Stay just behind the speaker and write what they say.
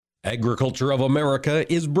Agriculture of America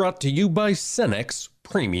is brought to you by Cenex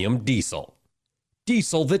Premium Diesel.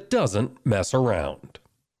 Diesel that doesn't mess around.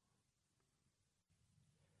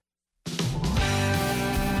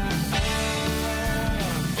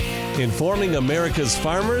 Informing America's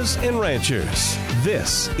farmers and ranchers.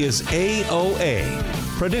 This is AOA,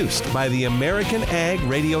 produced by the American Ag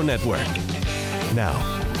Radio Network. Now,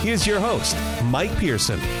 here's your host, Mike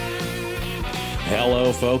Pearson.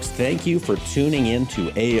 Hello, folks. Thank you for tuning in to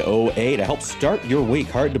AOA to help start your week.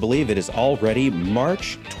 Hard to believe it is already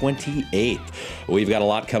March 28th. We've got a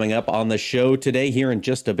lot coming up on the show today. Here in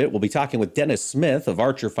just a bit, we'll be talking with Dennis Smith of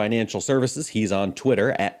Archer Financial Services. He's on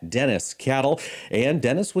Twitter at Dennis Cattle. And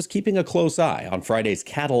Dennis was keeping a close eye on Friday's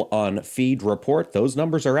Cattle on Feed report. Those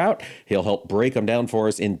numbers are out. He'll help break them down for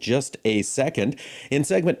us in just a second. In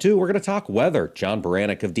segment 2, we're going to talk weather. John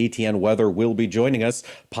Baranick of DTN Weather will be joining us.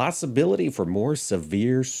 Possibility for more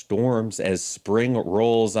severe storms as spring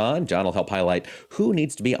rolls on. John will help highlight who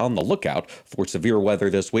needs to be on the lookout for severe weather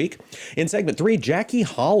this week. In segment 3, Jacquie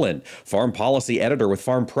Holland, farm policy editor with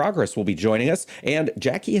Farm Progress, will be joining us. And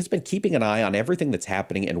Jacquie has been keeping an eye on everything that's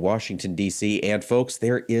happening in Washington, D.C. And folks,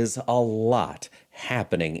 there is a lot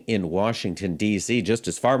happening in Washington, D.C. Just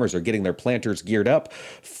as farmers are getting their planters geared up,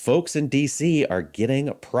 folks in D.C. are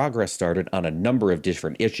getting progress started on a number of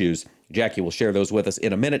different issues. Jacquie will share those with us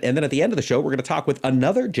in a minute. And then at the end of the show, we're going to talk with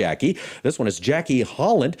another Jacquie. This one is Jacquie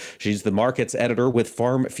Holland. She's the markets editor with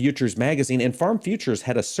Farm Futures magazine. And Farm Futures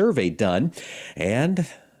had a survey done, and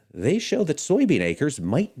they show that soybean acres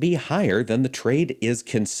might be higher than the trade is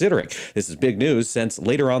considering. This is big news since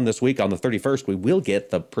later on this week, on the 31st, we will get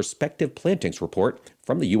the prospective plantings report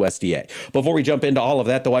from the USDA. Before we jump into all of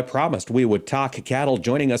that, though, I promised we would talk cattle.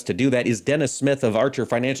 Joining us to do that is Dennis Smith of Archer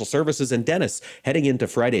Financial Services. And Dennis, heading into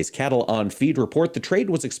Friday's Cattle on Feed report, the trade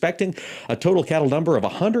was expecting a total cattle number of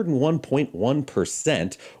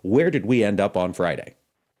 101.1%. Where did we end up on Friday?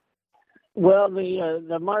 Well,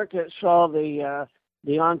 the market saw the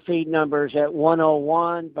on-feed numbers at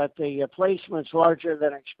 101, but the placement's larger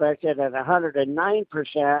than expected at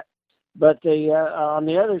 109%. But on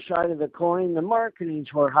the other side of the coin, the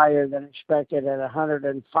marketings were higher than expected at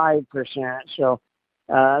 105%. So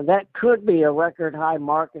that could be a record high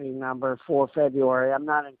marketing number for February. I'm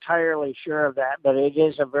not entirely sure of that, but it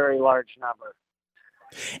is a very large number.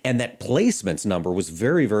 And that placements number was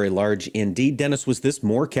very, very large indeed. Dennis, was this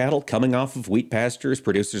more cattle coming off of wheat pastures?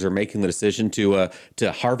 Producers are making the decision to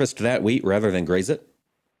harvest that wheat rather than graze it?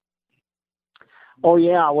 Oh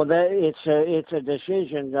yeah, well it's a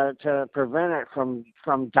decision to prevent it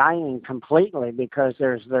from dying completely because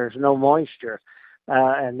there's no moisture,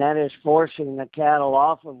 and that is forcing the cattle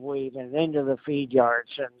off of wheat and into the feed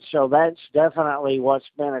yards, and so that's definitely what's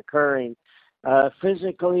been occurring.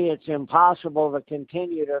 Physically, it's impossible to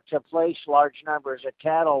continue to place large numbers of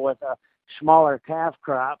cattle with a smaller calf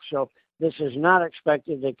crop, so this is not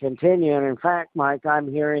expected to continue. And in fact, Mike, I'm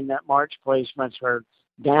hearing that March placements are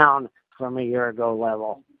down from a year ago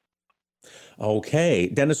level. Okay.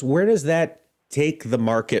 Dennis, where does that take the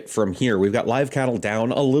market from here? We've got live cattle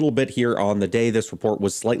down a little bit here on the day. This report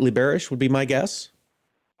was slightly bearish, would be my guess.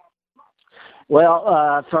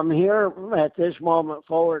 Well, from here at this moment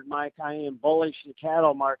forward, Mike, I am bullish the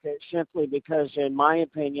cattle market simply because, in my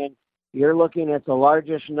opinion, you're looking at the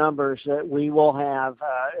largest numbers that we will have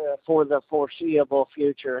for the foreseeable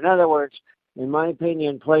future. In other words, in my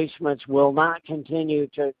opinion, placements will not continue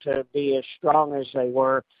to be as strong as they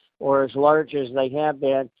were or as large as they have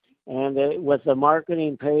been. And with the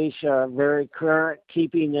marketing pace very current,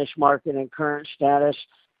 keeping this market in current status,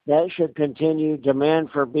 that should continue. Demand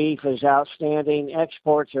for beef is outstanding.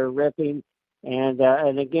 Exports are ripping. And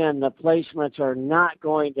again, the placements are not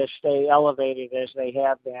going to stay elevated as they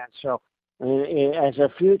have been. So as a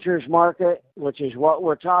futures market, which is what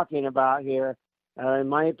we're talking about here, in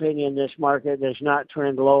my opinion, this market does not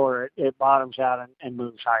trend lower. It bottoms out and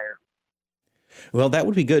moves higher. Well, that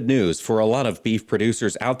would be good news for a lot of beef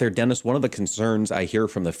producers out there. Dennis, one of the concerns I hear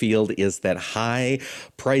from the field is that high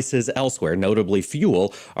prices elsewhere, notably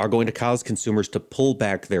fuel, are going to cause consumers to pull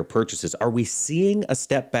back their purchases. Are we seeing a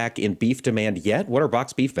step back in beef demand yet? What are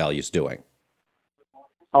box beef values doing?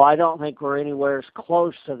 Oh, I don't think we're anywhere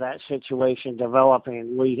close to that situation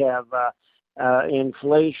developing. We have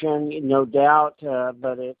inflation, no doubt,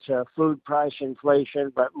 but it's food price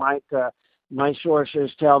inflation. But Mike, my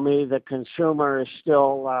sources tell me the consumer is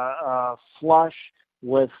still flush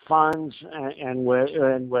with funds and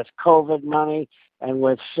with COVID money and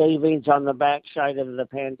with savings on the backside of the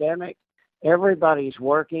pandemic. Everybody's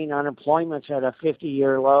working. Unemployment's at a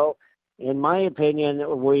 50-year low. In my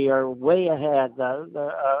opinion, we are way ahead of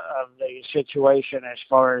the situation as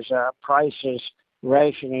far as prices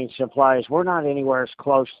rationing supplies. We're not anywhere as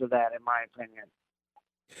close to that, in my opinion.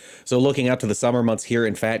 So looking out to the summer months here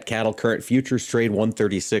in fat cattle, current futures trade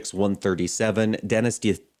 136, 137. Dennis, do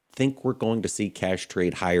you think we're going to see cash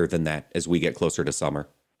trade higher than that as we get closer to summer?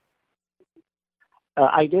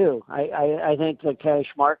 I do. I think the cash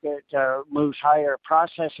market moves higher.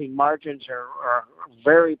 Processing margins are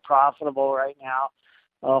very profitable right now.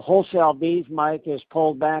 Wholesale beef, Mike, is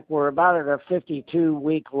pulled back. We're about at a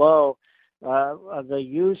 52-week low. The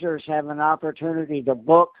users have an opportunity to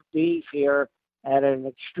book beef here at an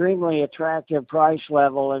extremely attractive price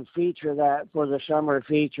level and feature that for the summer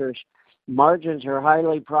features. Margins are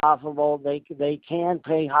highly profitable. They can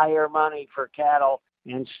pay higher money for cattle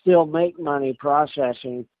and still make money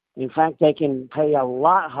processing. In fact, they can pay a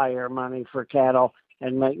lot higher money for cattle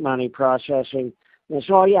and make money processing. And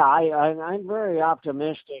so, yeah, I'm very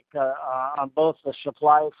optimistic on both the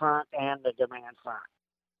supply front and the demand front.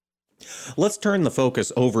 Let's turn the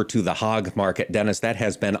focus over to the hog market, Dennis. That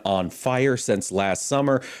has been on fire since last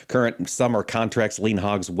summer. Current summer contracts, lean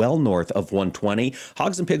hogs well north of 120.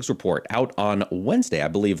 Hogs and pigs report out on Wednesday, I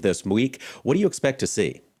believe, this week. What do you expect to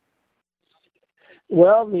see?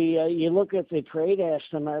 Well, you look at the trade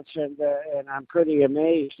estimates, and I'm pretty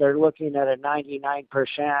amazed. They're looking at a 99%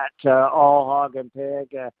 all hog and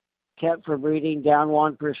pig, kept for breeding down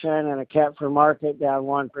 1%, and a kept for market down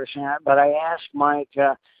 1%. But I asked Mike,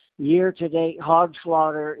 year-to-date hog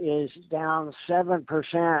slaughter is down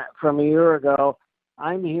 7% from a year ago.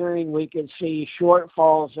 I'm hearing we could see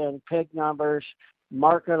shortfalls in pig numbers,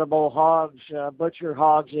 marketable hogs, butcher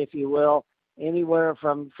hogs, if you will, anywhere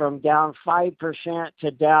from down 5%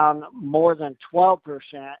 to down more than 12%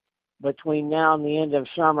 between now and the end of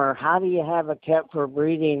summer. How do you have a kept for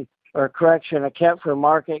breeding, or correction, a kept for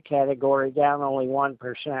market category down only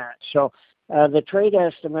 1%? So the trade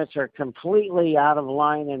estimates are completely out of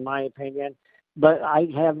line, in my opinion, but I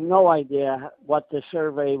have no idea what the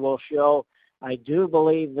survey will show. I do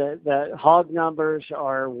believe that the hog numbers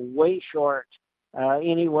are way short,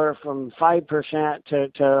 anywhere from 5%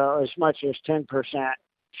 to as much as 10%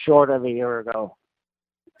 short of a year ago.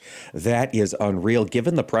 That is unreal,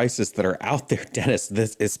 given the prices that are out there, Dennis,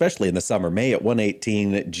 especially in the summer. May at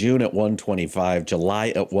 118, June at 125, July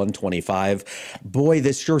at 125. Boy,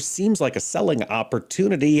 this sure seems like a selling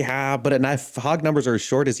opportunity, but if hog numbers are as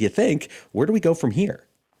short as you think, where do we go from here?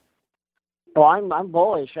 Well, I'm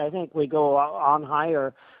bullish. I think we go on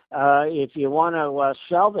higher. If you want to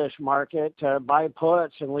sell this market, buy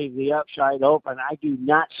puts and leave the upside open. I do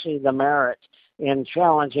not see the merit in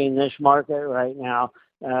challenging this market right now.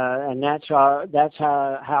 And that's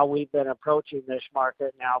how we've been approaching this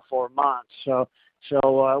market now for months. So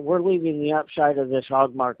we're leaving the upside of this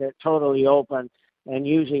hog market totally open and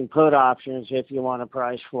using put options if you want a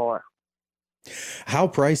price floor. How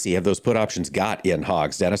pricey have those put options got in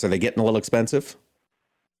hogs, Dennis? Are they getting a little expensive?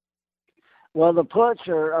 Well, the puts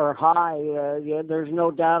are high. There's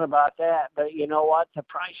no doubt about that. But you know what? The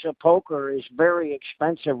price of poker is very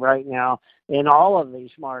expensive right now in all of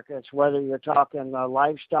these markets, whether you're talking the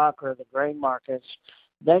livestock or the grain markets.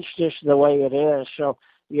 That's just the way it is. So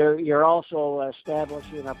you're also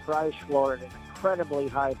establishing a price floor at an incredibly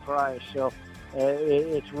high price. So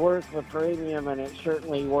it's worth the premium, and it's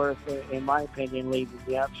certainly worth, in my opinion, leaving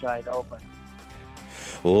the upside open.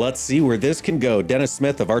 Let's see where this can go. Dennis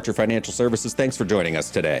Smith of Archer Financial Services, thanks for joining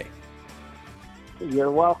us today.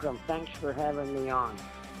 You're welcome. Thanks for having me on.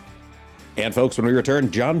 And folks, when we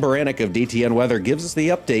return, John Baranick of DTN Weather gives us the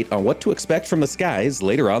update on what to expect from the skies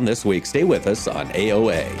later on this week. Stay with us on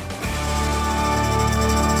AOA.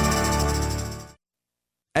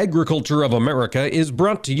 Agriculture of America is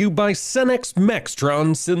brought to you by Cenex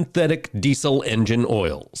Maxtron synthetic diesel engine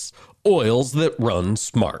oils. Oils that run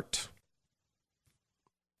smart.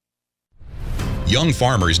 Young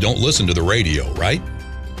farmers don't listen to the radio, right?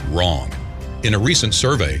 Wrong. In a recent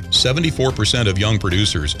survey, 74% of young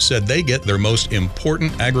producers said they get their most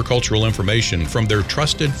important agricultural information from their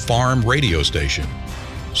trusted farm radio station.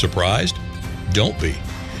 Surprised? Don't be.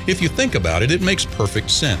 If you think about it, it makes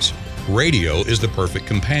perfect sense. Radio is the perfect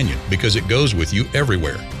companion because it goes with you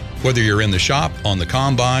everywhere. Whether you're in the shop, on the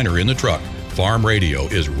combine, or in the truck, farm radio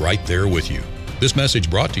is right there with you. This message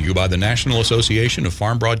brought to you by the National Association of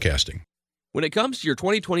Farm Broadcasting. When it comes to your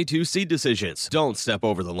 2022 seed decisions, don't step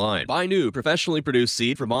over the line. Buy new, professionally produced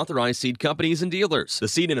seed from authorized seed companies and dealers. The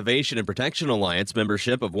Seed Innovation and Protection Alliance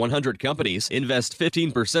membership of 100 companies invest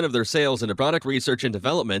 15% of their sales into product research and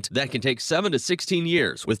development that can take 7 to 16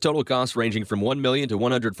 years, with total costs ranging from $1 million to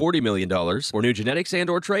 $140 million for new genetics and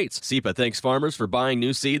or traits. SEPA thanks farmers for buying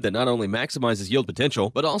new seed that not only maximizes yield potential,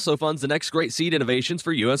 but also funds the next great seed innovations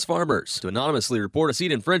for U.S. farmers. To anonymously report a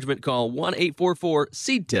seed infringement, call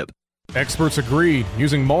 1-844-SEED-TIP. Experts agree,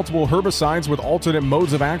 using multiple herbicides with alternate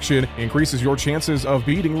modes of action increases your chances of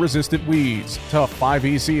beating resistant weeds. Tough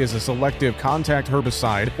 5EC is a selective contact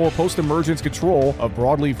herbicide for post-emergence control of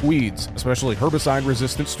broadleaf weeds, especially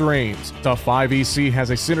herbicide-resistant strains. Tough 5EC has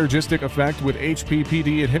a synergistic effect with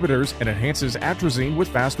HPPD inhibitors and enhances atrazine with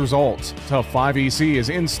fast results. Tough 5EC is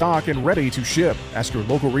in stock and ready to ship. Ask your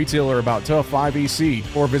local retailer about Tough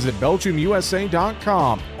 5EC or visit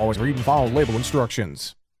BelgiumUSA.com. Always read and follow label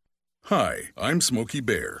instructions. Hi, I'm Smokey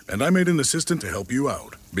Bear, and I made an assistant to help you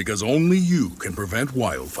out, because only you can prevent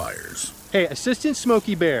wildfires. Hey, Assistant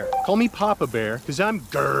Smokey Bear, call me Papa Bear, because I'm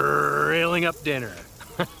grilling up dinner.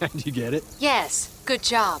 Do you get it? Yes, good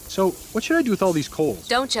job. So, what should I do with all these coals?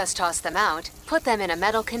 Don't just toss them out. Put them in a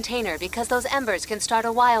metal container because those embers can start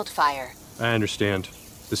a wildfire. I understand.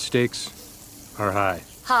 The stakes are high.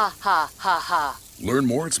 Ha, ha, ha, ha. Learn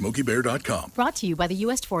more at SmokeyBear.com. Brought to you by the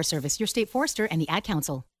U.S. Forest Service, your state forester, and the Ad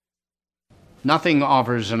Council. Nothing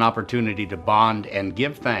offers an opportunity to bond and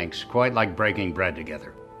give thanks quite like breaking bread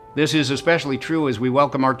together. This is especially true as we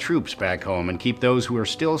welcome our troops back home and keep those who are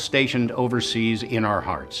still stationed overseas in our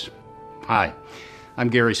hearts. Hi, I'm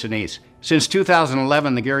Gary Sinise. Since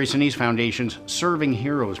 2011, the Gary Sinise Foundation's Serving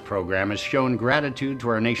Heroes program has shown gratitude to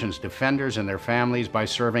our nation's defenders and their families by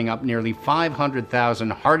serving up nearly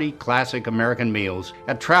 500,000 hearty classic American meals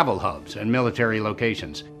at travel hubs and military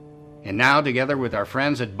locations. And now, together with our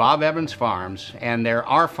friends at Bob Evans Farms and their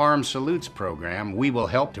Our Farm Salutes program, we will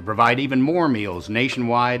help to provide even more meals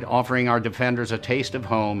nationwide, offering our defenders a taste of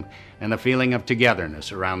home and a feeling of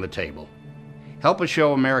togetherness around the table. Help us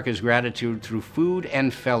show America's gratitude through food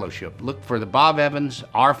and fellowship. Look for the Bob Evans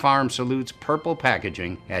Our Farm Salutes purple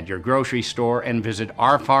packaging at your grocery store and visit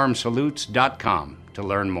ourfarmsalutes.com to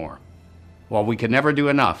learn more. While we can never do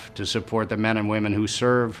enough to support the men and women who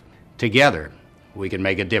serve, together we can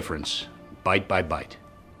make a difference, bite by bite.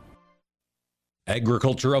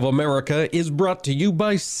 Agriculture of America is brought to you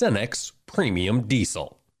by Cenex Premium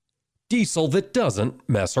Diesel. Diesel that doesn't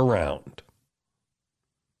mess around.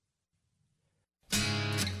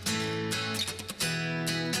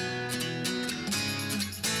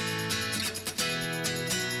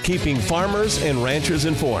 Keeping farmers and ranchers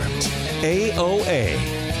informed.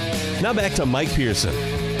 AOA. Now back to Mike Pearson.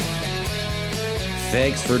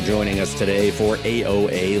 Thanks for joining us today for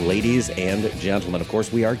AOA, ladies and gentlemen. Of course,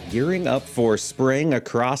 we are gearing up for spring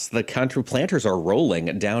across the country. Planters are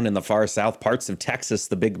rolling down in the far south parts of Texas,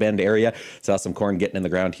 the Big Bend area. Saw some corn getting in the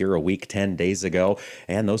ground here a week, 10 days ago,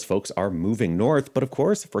 and those folks are moving north. But of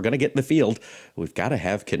course, if we're going to get in the field, we've got to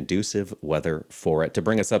have conducive weather for it. To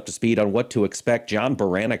bring us up to speed on what to expect, John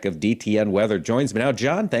Baranick of DTN Weather joins me now.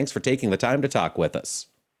 John, thanks for taking the time to talk with us.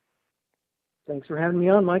 Thanks for having me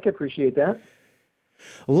on, Mike. I appreciate that.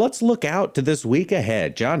 Let's look out to this week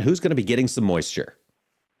ahead. John, who's going to be getting some moisture?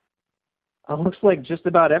 Looks like just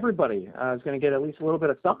about everybody is going to get at least a little bit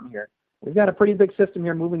of something here. We've got a pretty big system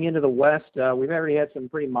here moving into the west. We've already had some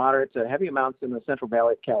pretty moderate to heavy amounts in the Central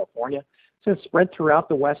Valley of California. It's going to spread throughout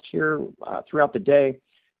the west here throughout the day.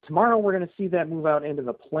 Tomorrow we're going to see that move out into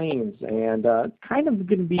the plains, and kind of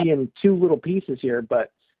going to be in two little pieces here,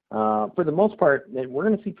 but for the most part, we're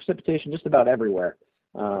going to see precipitation just about everywhere.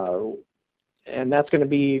 And that's going to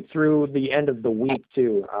be through the end of the week,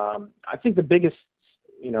 too. I think the biggest,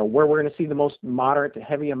 where we're going to see the most moderate to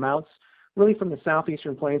heavy amounts, really from the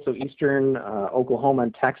southeastern plains, so eastern Oklahoma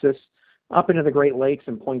and Texas, up into the Great Lakes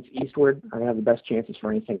and points eastward, are going to have the best chances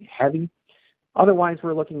for anything heavy. Otherwise,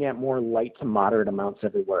 we're looking at more light to moderate amounts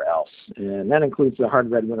everywhere else. And that includes the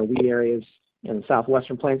hard red winter wheat areas in the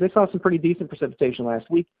southwestern plains. They saw some pretty decent precipitation last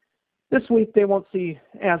week. This week, they won't see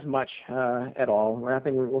as much at all. I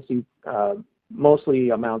think we'll see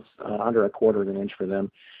mostly amounts under a quarter of an inch for them.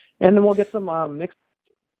 And then we'll get some mixed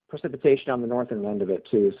precipitation on the northern end of it,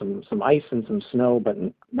 too. Some ice and some snow, but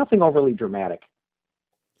nothing overly dramatic.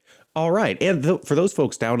 All right. And for those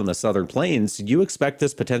folks down in the southern plains, you expect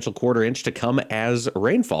this potential quarter inch to come as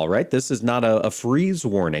rainfall, right? This is not a freeze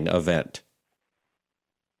warning event.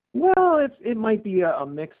 Well, it might be a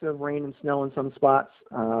mix of rain and snow in some spots.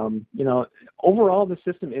 Overall, the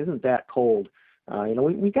system isn't that cold.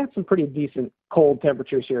 We got some pretty decent cold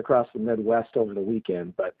temperatures here across the Midwest over the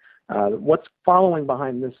weekend, but What's following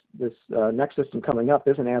behind this next system coming up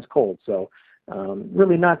isn't as cold. So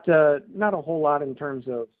really not a whole lot in terms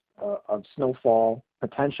of snowfall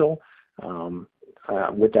potential.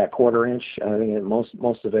 With that quarter inch, I think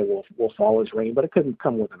most of it will fall as rain, but it could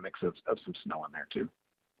come with a mix of some snow in there too.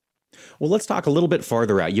 Well, let's talk a little bit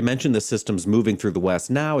farther out. You mentioned the system's moving through the west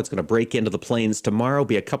now. It's going to break into the plains tomorrow,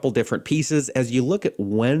 be a couple different pieces. As you look at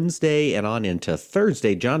Wednesday and on into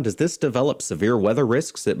Thursday, John, does this develop severe weather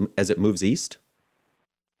risks as it moves east?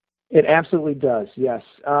 It absolutely does, yes,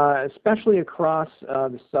 especially across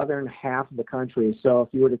the southern half of the country. So if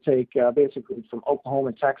you were to take basically from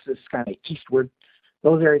Oklahoma, Texas, kind of eastward,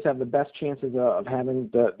 those areas have the best chances of having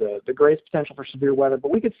the greatest potential for severe weather.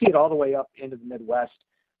 But we could see it all the way up into the Midwest,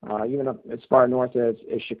 even up as far north as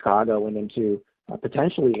Chicago and into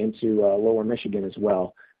potentially into lower Michigan as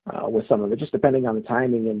well, with some of it, just depending on the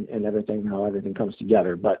timing and everything, how everything comes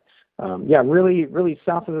together. But yeah, really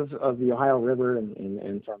south of the Ohio River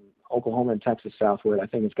and from Oklahoma and Texas southward, I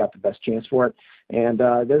think it's got the best chance for it. And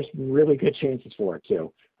there's really good chances for it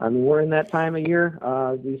too. I mean, we're in that time of year.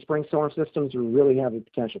 These spring storm systems really have the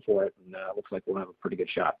potential for it, and it looks like we'll have a pretty good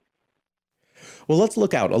shot. Well, let's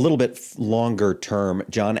look out a little bit longer term,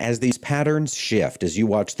 John, as these patterns shift, as you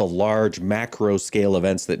watch the large macro scale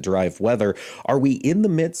events that drive weather. Are we in the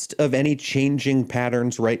midst of any changing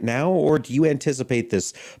patterns right now, or do you anticipate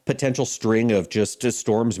this potential string of just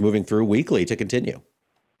storms moving through weekly to continue?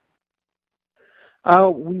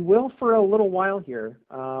 We will for a little while here.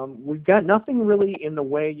 We've got nothing really in the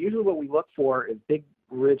way. Usually what we look for is big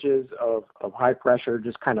ridges of high pressure,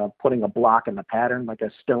 just kind of putting a block in the pattern like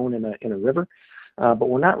a stone in a river. But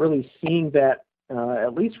we're not really seeing that,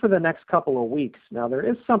 at least for the next couple of weeks. Now, there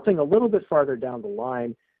is something a little bit farther down the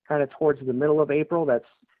line, kind of towards the middle of April, that's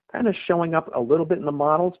kind of showing up a little bit in the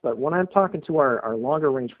models. But when I'm talking to our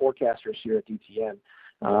longer range forecasters here at DTN,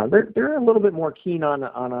 they're a little bit more keen on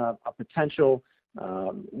a potential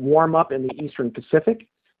warm up in the Eastern Pacific.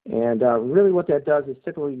 And really what that does is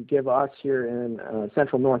typically give us here in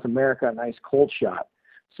Central North America a nice cold shot.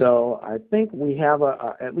 So I think we have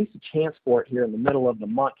at least a chance for it here in the middle of the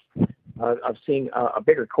month of seeing a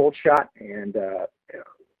bigger cold shot. And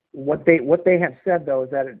what they have said, though, is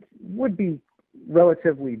that it would be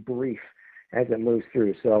relatively brief as it moves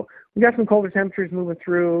through. So we got some colder temperatures moving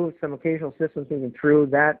through, some occasional systems moving through.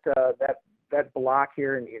 That block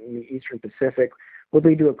here in the Eastern Pacific will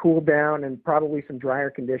lead to a cool down and probably some drier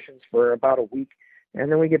conditions for about a week. And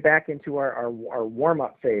then we get back into our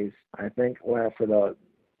warm-up phase, I think, for the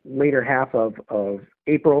later half of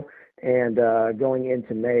April and going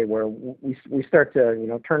into May, where we start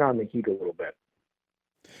to turn on the heat a little bit.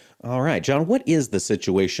 All right, John, what is the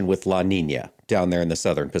situation with La Nina down there in the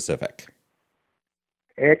Southern Pacific?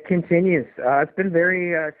 It continues. It's been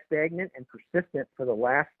very stagnant and persistent for the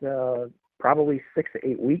last probably 6 to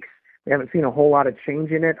 8 weeks. We haven't seen a whole lot of change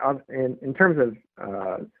in it in terms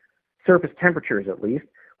of surface temperatures, at least.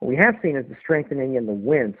 What we have seen is the strengthening in the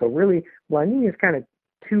wind. So really, La Nina is kind of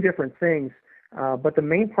two different things, but the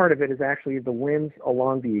main part of it is actually the winds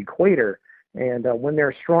along the equator. And when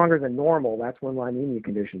they're stronger than normal, that's when La Nina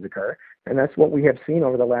conditions occur. And that's what we have seen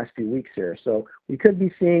over the last few weeks here. So we could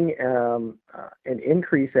be seeing an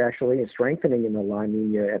increase, actually, a strengthening in the La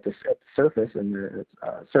Nina at the surface and the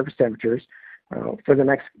surface temperatures for the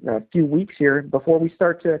next few weeks here before we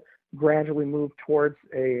start to gradually move towards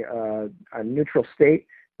a neutral state.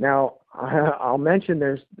 Now, I'll mention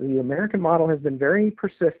the American model has been very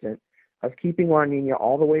persistent of keeping La Nina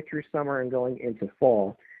all the way through summer and going into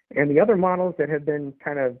fall. And the other models that have been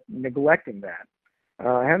kind of neglecting that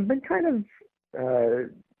have been kind of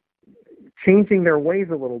changing their ways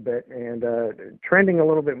a little bit and trending a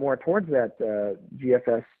little bit more towards that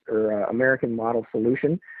GFS or American model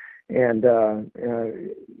solution. And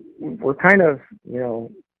we're kind of,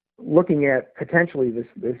 looking at potentially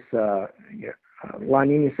this La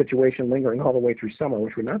Nina situation lingering all the way through summer,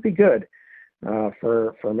 which would not be good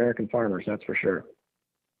for American farmers, that's for sure.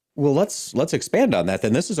 Well, let's expand on that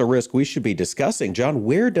then. This is a risk we should be discussing. John,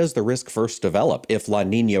 where does the risk first develop if La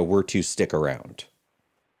Nina were to stick around?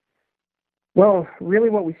 Well, really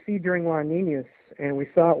what we see during La Ninas, and we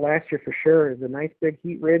saw it last year for sure, is a nice big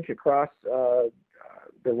heat ridge across the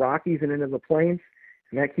Rockies and into the plains,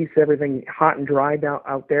 and that keeps everything hot and dry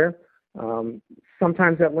out there.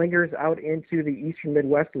 Sometimes that lingers out into the eastern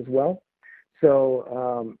Midwest as well.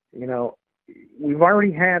 So, we've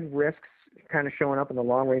already had risks kind of showing up in the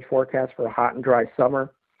long-range forecast for a hot and dry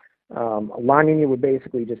summer. La Nina would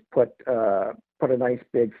basically just put a nice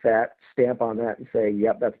big fat stamp on that and say,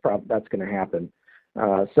 yep, that's going to happen.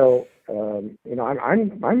 I'm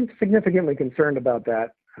significantly concerned about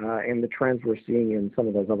that and the trends we're seeing in some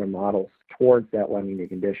of those other models towards that La Nina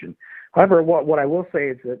condition. However, what I will say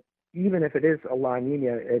is that even if it is a La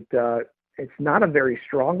Nina, it's not a very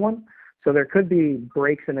strong one. So there could be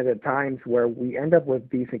breaks in it at times where we end up with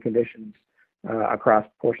decent conditions across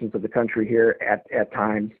portions of the country here at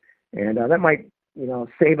times, and that might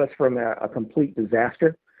save us from a complete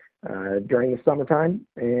disaster during the summertime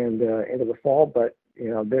and into the fall. But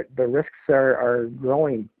the risks are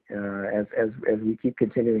growing as we keep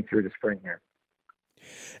continuing through the spring here.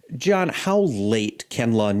 John, how late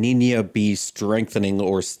can La Nina be strengthening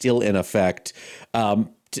or still in effect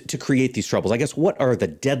to create these troubles? I guess, what are the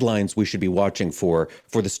deadlines we should be watching for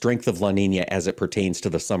the strength of La Nina as it pertains to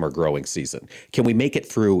the summer growing season? Can we make it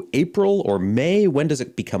through April or May? When does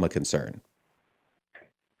it become a concern?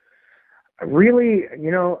 Really, I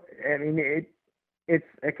mean, it's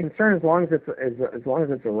a concern as long as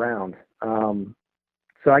it's around.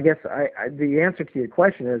 So I guess the answer to your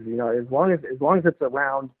question is, as long as it's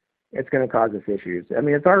around, it's going to cause us issues. I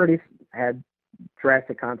mean, it's already had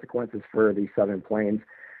drastic consequences for the Southern Plains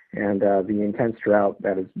and the intense drought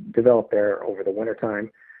that has developed there over the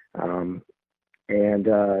wintertime. As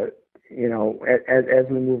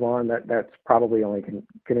we move on, that's probably only going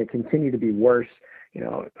to continue to be worse.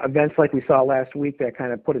 Events like we saw last week that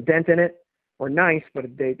kind of put a dent in it were nice, but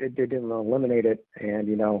they didn't eliminate it. And,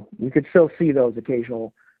 you could still see those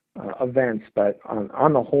occasional events, but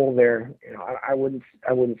on the whole there, I wouldn't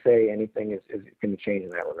say anything is going to change in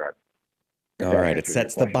that regard. All right, it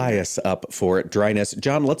sets the bias up for dryness.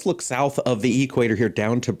 John, let's look south of the equator here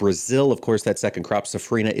down to Brazil. Of course, that second crop,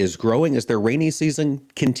 safrinha, is growing. Is their rainy season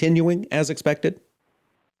continuing as expected?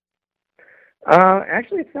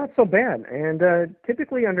 Actually, it's not so bad. And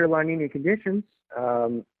typically under La Nina conditions,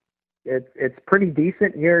 it's pretty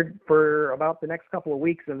decent here for about the next couple of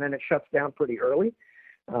weeks, and then it shuts down pretty early.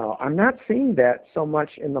 I'm not seeing that so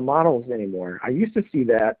much in the models anymore. I used to see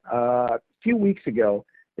that a few weeks ago.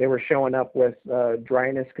 They were showing up with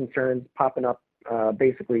dryness concerns popping up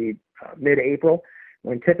basically mid-April,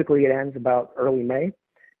 when typically it ends about early May.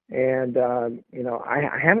 And,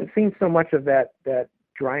 I haven't seen so much of that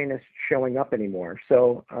dryness showing up anymore.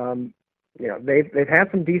 So, they've had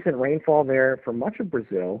some decent rainfall there for much of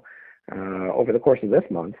Brazil over the course of this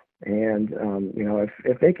month. And,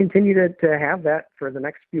 if they continue to have that for the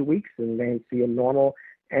next few weeks and they see a normal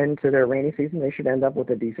end to their rainy season, they should end up with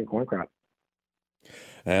a decent corn crop.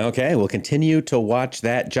 Okay, we'll continue to watch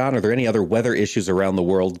that. John, are there any other weather issues around the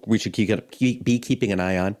world we should be keeping an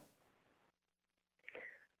eye on?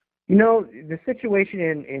 The situation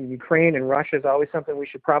in Ukraine and Russia is always something we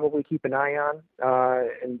should probably keep an eye on,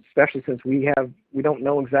 and especially since we don't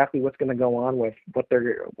know exactly what's going to go on with what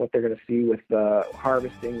they're going to see with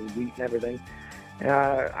harvesting wheat and everything.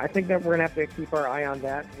 I think that we're going to have to keep our eye on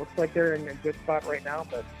that. Looks like they're in a good spot right now,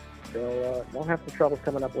 but they'll have some troubles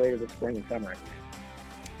coming up later this spring and summer.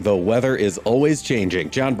 The weather is always changing.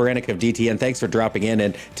 John Baranick of DTN, thanks for dropping in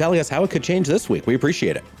and telling us how it could change this week. We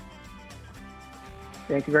appreciate it.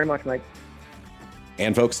 Thank you very much, Mike.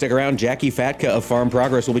 And folks, stick around. Jacqui Fatka of Farm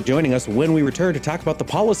Progress will be joining us when we return to talk about the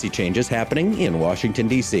policy changes happening in Washington,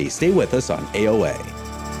 D.C. Stay with us on AOA.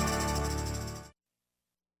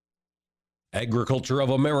 Agriculture of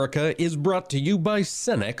America is brought to you by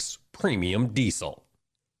Cenex Premium Diesel.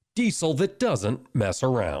 Diesel that doesn't mess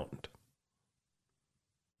around.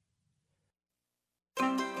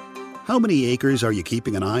 How many acres are you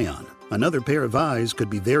keeping an eye on? Another pair of eyes could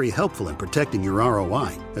be very helpful in protecting your ROI,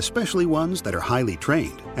 especially ones that are highly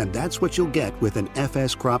trained. And that's what you'll get with an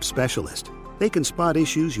FS Crop Specialist. They can spot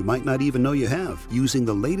issues you might not even know you have using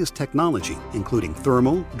the latest technology, including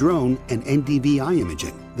thermal, drone, and NDVI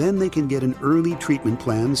imaging. Then they can get an early treatment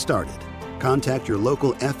plan started. Contact your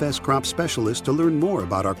local FS Crop Specialist to learn more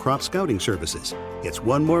about our crop scouting services. It's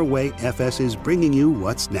one more way FS is bringing you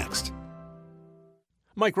what's next.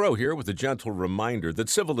 Mike Rowe here with a gentle reminder that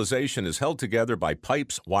civilization is held together by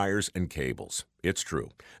pipes, wires, and cables. It's true.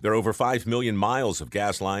 There are over 5 million miles of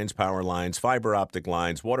gas lines, power lines, fiber optic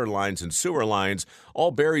lines, water lines, and sewer lines,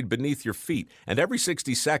 all buried beneath your feet. And every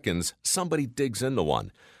 60 seconds, somebody digs into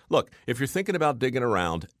one. Look, if you're thinking about digging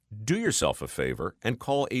around, do yourself a favor and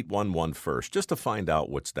call 811 first just to find out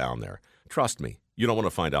what's down there. Trust me, you don't want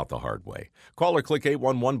to find out the hard way. Call or click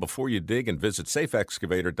 811 before you dig and visit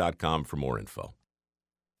safeexcavator.com for more info.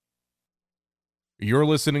 You're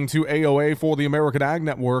listening to AOA for the American Ag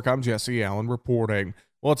Network. I'm Jesse Allen reporting.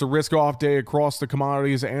 Well, it's a risk-off day across the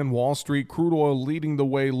commodities and Wall Street. Crude oil leading the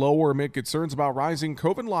way lower amid concerns about rising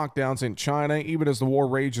COVID lockdowns in China, even as the war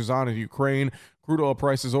rages on in Ukraine. Crude oil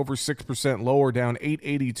prices over 6% lower, down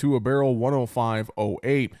 $8.82 a barrel,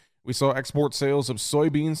 $105.08. We saw export sales of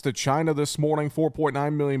soybeans to China this morning,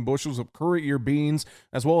 4.9 million bushels of current year beans,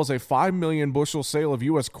 as well as a 5 million bushel sale of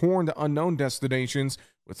U.S. corn to unknown destinations,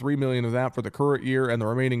 with 3 million of that for the current year and the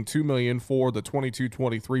remaining 2 million for the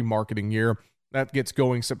 22-23 marketing year. That gets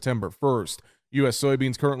going September 1st. U.S.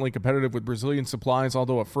 soybeans currently competitive with Brazilian supplies,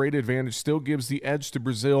 although a freight advantage still gives the edge to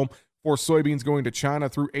Brazil for soybeans going to China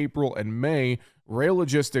through April and May. Rail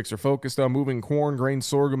logistics are focused on moving corn, grain,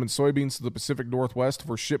 sorghum, and soybeans to the Pacific Northwest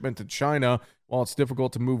for shipment to China, while it's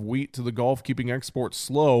difficult to move wheat to the Gulf, keeping exports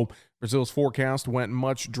slow. Brazil's forecast went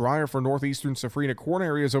much drier for northeastern safrinha corn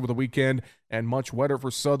areas over the weekend and much wetter for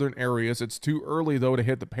southern areas. It's too early, though, to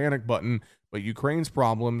hit the panic button, but Ukraine's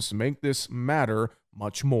problems make this matter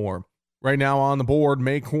much more. Right now on the board,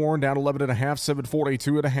 May corn down 11.5,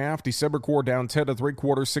 742.5. December corn down 10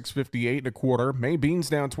 3/4, 658 1/4. May beans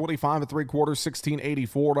down 25 3/4,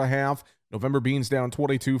 1684.5. November beans down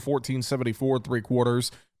 22, 1474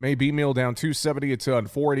 3/4. May bean meal down 270 a ton,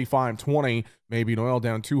 485.20. May bean oil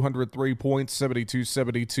down 203 points,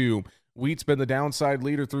 72.72. Wheat's been the downside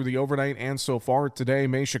leader through the overnight and so far today.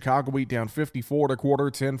 May Chicago wheat down 54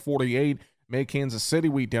 1/4, 1048. May Kansas City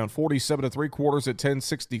wheat down 47 3/4 at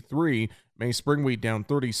 1063. May spring wheat down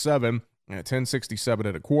 37 at 1067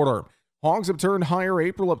 1/4. Hogs have turned higher.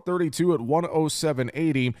 April up 32 at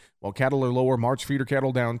 107.80, while cattle are lower. March feeder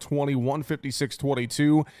cattle down 20,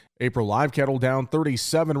 156.22. April live cattle down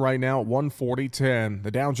 37 right now at 140.10.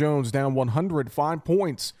 The Dow Jones down 105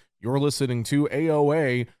 points. You're listening to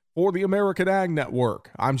AOA for the American Ag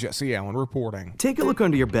Network. I'm Jesse Allen reporting. Take a look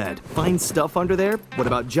under your bed. Find stuff under there? What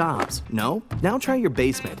about jobs? No? Now try your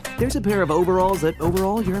basement. There's a pair of overalls that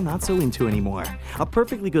overall you're not so into anymore. A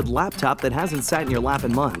perfectly good laptop that hasn't sat in your lap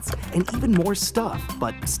in months. And even more stuff,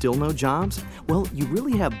 but still no jobs? Well, you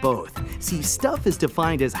really have both. See, stuff is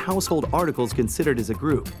defined as household articles considered as a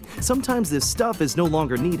group. Sometimes this stuff is no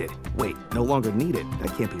longer needed. Wait, no longer needed?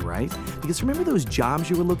 That can't be right. Because remember those jobs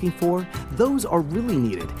you were looking for? Those are really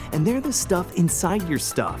needed. And they're the stuff inside your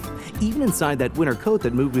stuff, even inside that winter coat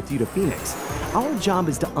that moved with you to Phoenix. Our job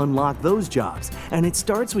is to unlock those jobs, and it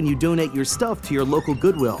starts when you donate your stuff to your local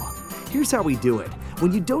Goodwill. Here's how we do it.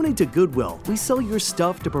 When you donate to Goodwill, we sell your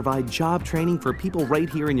stuff to provide job training for people right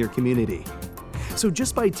here in your community. So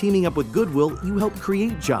just by teaming up with Goodwill, you help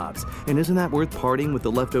create jobs. And isn't that worth parting with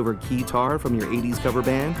the leftover keytar from your 80s cover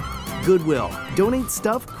band? Goodwill. Donate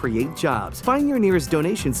stuff, create jobs. Find your nearest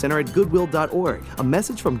donation center at goodwill.org. A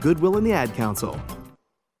message from Goodwill and the Ad Council.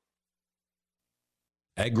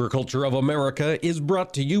 Agriculture of America is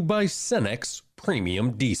brought to you by Cenex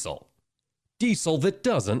Premium Diesel. Diesel that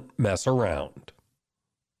doesn't mess around.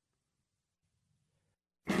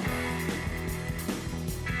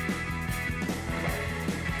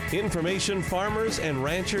 Information farmers and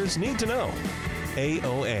ranchers need to know.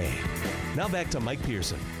 AOA. Now back to Mike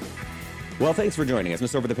Pearson. Well, thanks for joining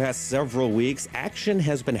us. Over the past several weeks, action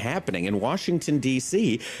has been happening in Washington,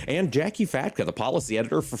 D.C., and Jacqui Fatka, the policy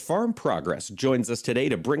editor for Farm Progress, joins us today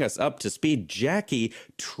to bring us up to speed. Jacqui,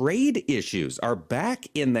 trade issues are back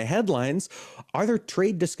in the headlines. Are there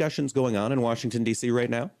trade discussions going on in Washington, D.C. right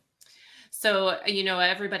now? So,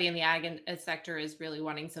 everybody in the ag sector is really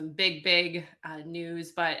wanting some big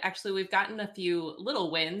news, but actually we've gotten a few little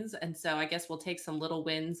wins. And so I guess we'll take some little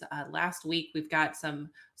wins. Last week, we've got some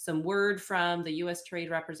word from the U.S. Trade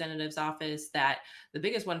Representative's office that the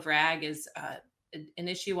biggest one for ag is an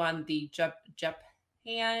issue on the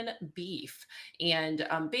Japan beef. And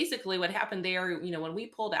basically what happened there, when we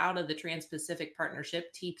pulled out of the Trans-Pacific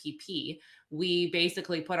Partnership, TPP, we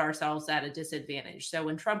basically put ourselves at a disadvantage. So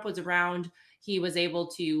when Trump was around, he was able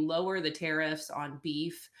to lower the tariffs on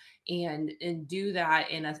beef and do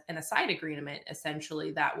that in a side agreement,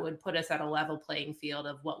 essentially, that would put us at a level playing field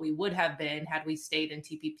of what we would have been had we stayed in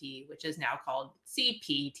TPP, which is now called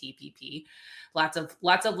CPTPP. Lots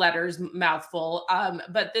of letters, mouthful.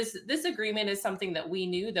 But this agreement is something that we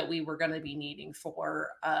knew that we were going to be needing for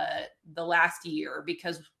the last year,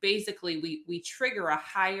 because basically we trigger a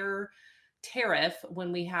higher tariff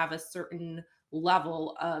when we have a certain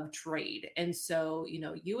level of trade. And so,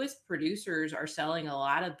 U.S. producers are selling a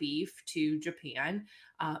lot of beef to Japan.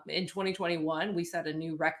 In 2021, we set a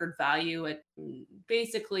new record value at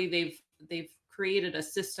basically they've created a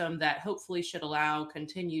system that hopefully should allow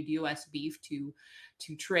continued U.S. beef to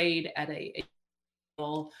trade at a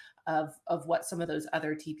level of what some of those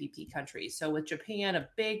other TPP countries. So with Japan, a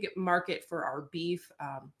big market for our beef,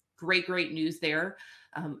 great news there.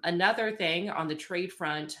 Another thing on the trade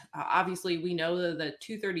front, obviously we know that the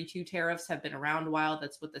 232 tariffs have been around a while.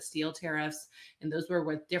 That's with the steel tariffs, and those were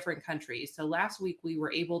with different countries. So last week we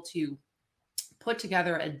were able to put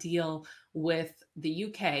together a deal with the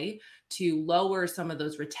UK to lower some of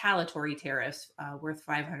those retaliatory tariffs worth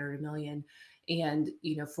 $500 million. And,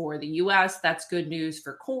 for the US, that's good news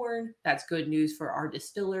for corn. That's good news for our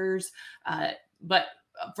distillers. But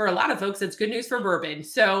for a lot of folks, it's good news for bourbon.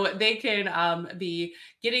 So they can be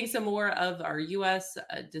getting some more of our US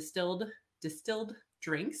distilled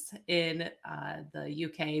drinks in the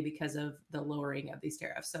UK because of the lowering of these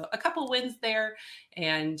tariffs. So a couple wins there,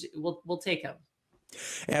 and we'll take them.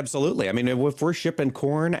 Absolutely. I mean, if we're shipping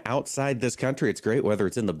corn outside this country, it's great, whether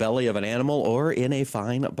it's in the belly of an animal or in a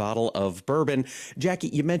fine bottle of bourbon. Jackie,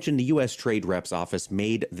 you mentioned the U.S. Trade Rep's office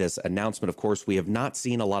made this announcement. Of course, we have not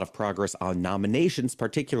seen a lot of progress on nominations,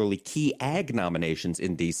 particularly key ag nominations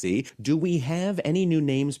in D.C. Do we have any new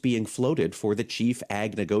names being floated for the chief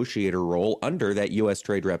ag negotiator role under that U.S.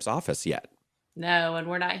 Trade Rep's office yet? No, and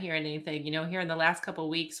we're not hearing anything. Here in the last couple of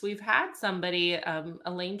weeks, we've had somebody,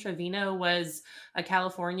 Elaine Trevino was a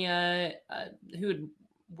California who had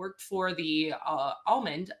worked for the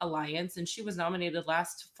Almond Alliance, and she was nominated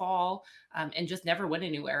last fall and just never went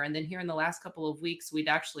anywhere. And then here in the last couple of weeks, we'd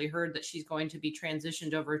actually heard that she's going to be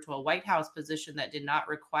transitioned over to a White House position that did not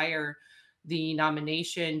require the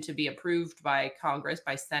nomination to be approved by Congress,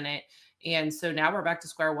 by Senate. And so now we're back to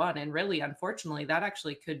square one. And really, unfortunately, that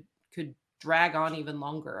actually could drag on even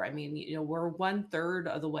longer. I mean, we're 1/3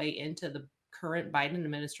 of the way into the current Biden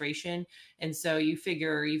administration. And so you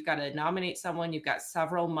figure you've got to nominate someone, you've got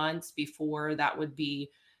several months before that would be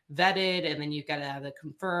vetted, and then you've got to have it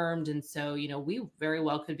confirmed. And so, we very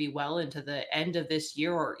well could be well into the end of this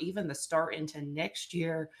year or even the start into next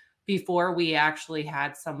year before we actually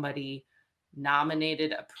had somebody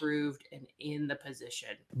nominated, approved, and in the position.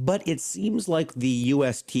 But it seems like the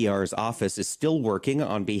USTR's office is still working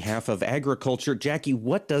on behalf of agriculture. Jackie,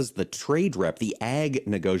 what does the trade rep, the ag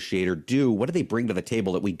negotiator, do? What do they bring to the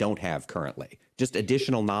table that we don't have currently? Just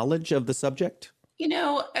additional knowledge of the subject?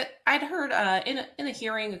 I'd heard in a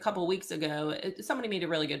hearing a couple of weeks ago, somebody made a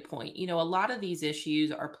really good point. A lot of these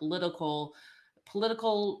issues are political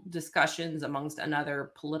discussions amongst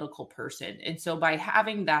another political person. And so by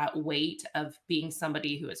having that weight of being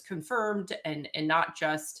somebody who is confirmed and not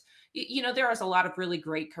just, there is a lot of really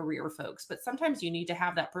great career folks, but sometimes you need to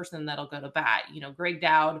have that person that'll go to bat. Greg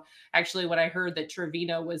Dowd, actually, when I heard that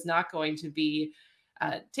Trevino was not going to be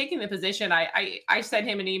taking the position, I sent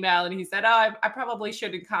him an email and he said, I probably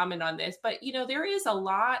shouldn't comment on this. But, there is a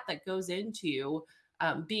lot that goes into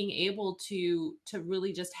being able to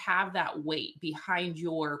really just have that weight behind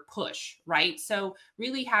your push, right? So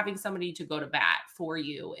really having somebody to go to bat for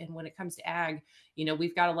you. And when it comes to ag,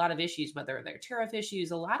 we've got a lot of issues, whether they're tariff issues,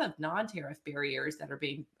 a lot of non-tariff barriers that are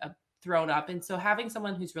being thrown up. And so having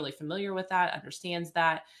someone who's really familiar with that, understands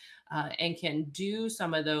that, and can do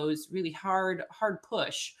some of those really hard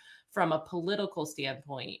push from a political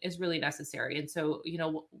standpoint is really necessary. And so,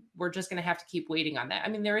 we're just going to have to keep waiting on that. I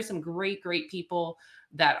mean, there is some great people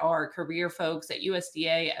that are career folks at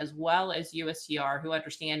USDA as well as USTR who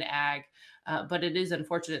understand ag, but it is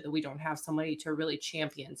unfortunate that we don't have somebody to really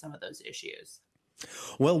champion some of those issues.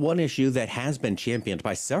 Well, one issue that has been championed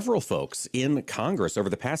by several folks in Congress over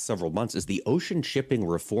the past several months is the Ocean Shipping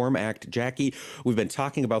Reform Act. Jackie, we've been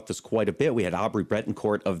talking about this quite a bit. We had Aubrey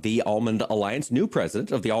Betancourt of the Almond Alliance, new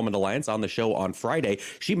president of the Almond Alliance, on the show on Friday.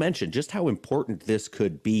 She mentioned just how important this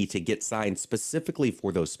could be to get signed specifically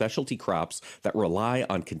for those specialty crops that rely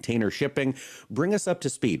on container shipping. Bring us up to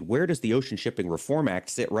speed. Where does the Ocean Shipping Reform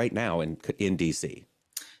Act sit right now in D.C.?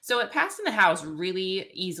 So it passed in the House really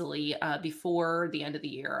easily before the end of the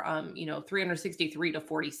year, 363 to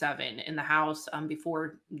 47 in the House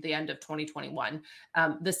before the end of 2021.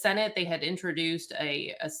 The Senate, they had introduced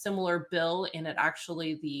a similar bill, and it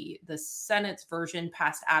actually, the Senate's version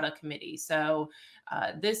passed out of committee. So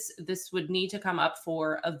this would need to come up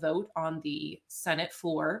for a vote on the Senate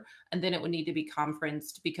floor, and then it would need to be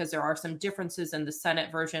conferenced because there are some differences in the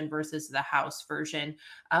Senate version versus the House version.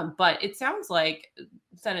 But it sounds like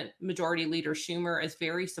Senate Majority Leader Schumer is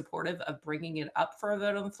very supportive of bringing it up for a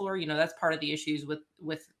vote on the floor. That's part of the issues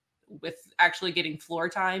with actually getting floor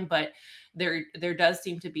time, but there does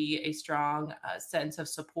seem to be a strong sense of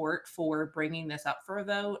support for bringing this up for a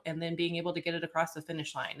vote and then being able to get it across the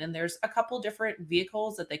finish line. And there's a couple different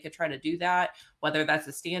vehicles that they could try to do that, whether that's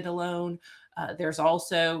a standalone. There's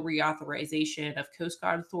also reauthorization of Coast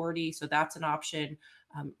Guard authority, so that's an option.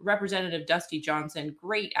 Representative Dusty Johnson,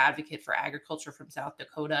 great advocate for agriculture from South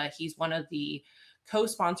Dakota. He's one of the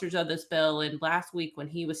co-sponsors of this bill. And last week when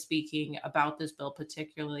he was speaking about this bill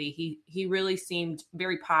particularly, he really seemed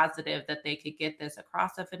very positive that they could get this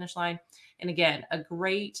across the finish line. And again, a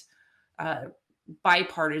great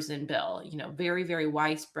bipartisan bill, very, very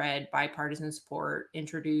widespread bipartisan support,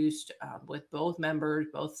 introduced with both members,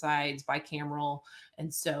 both sides, bicameral.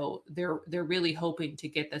 And so they're really hoping to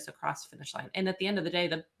get this across the finish line. And at the end of the day,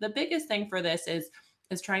 the biggest thing for this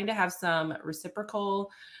is trying to have some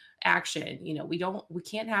reciprocal action. We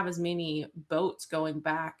can't have as many boats going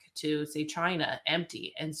back to, say, China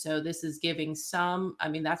empty. And so this is giving some,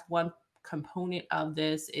 that's one component of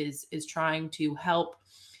this is trying to help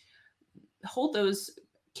hold those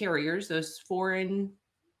carriers, those foreign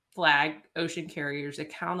flag ocean carriers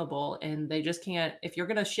accountable. And they just can't, if you're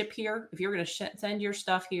going to ship here, if you're going to send your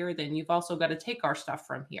stuff here, then you've also got to take our stuff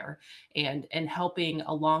from here, and helping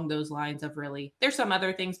along those lines of really, there's some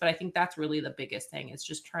other things, but I think that's really the biggest thing. It's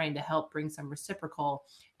just trying to help bring some reciprocal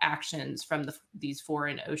actions from these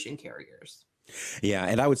foreign ocean carriers. Yeah,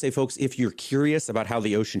 and I would say, folks, if you're curious about how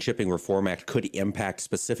the Ocean Shipping Reform Act could impact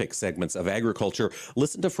specific segments of agriculture,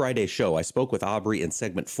 listen to Friday's show. I spoke with Aubrey in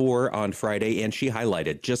segment 4 on Friday, and she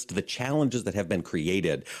highlighted just the challenges that have been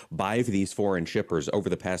created by these foreign shippers over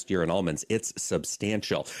the past year in almonds. It's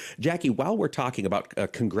substantial. Jackie, while we're talking about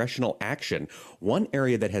congressional action, one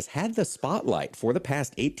area that has had the spotlight for the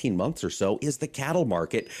past 18 months or so is the cattle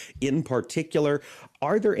market in particular.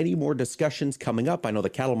 Are there any more discussions coming up? I know the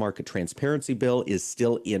cattle market transparency bill is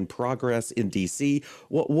still in progress in D.C.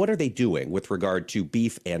 What are they doing with regard to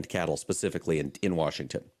beef and cattle specifically in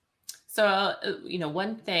Washington? So,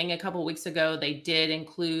 one thing a couple of weeks ago, they did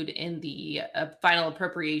include in the final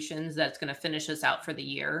appropriations that's going to finish us out for the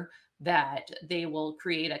year, that they will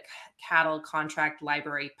create a cattle contract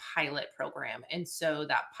library pilot program. And so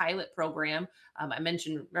that pilot program, I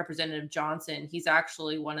mentioned Representative Johnson. He's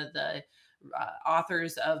actually one of the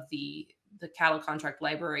authors of the cattle contract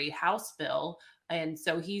library House bill. And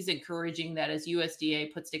so he's encouraging that as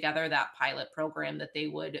USDA puts together that pilot program, that they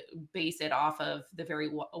would base it off of the very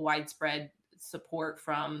widespread support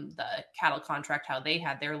from the cattle contract, how they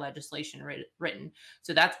had their legislation written.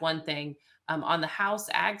 So that's one thing. On the House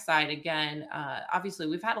ag side, again, obviously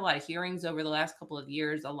we've had a lot of hearings over the last couple of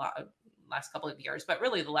years, but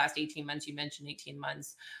really the last 18 months, you mentioned 18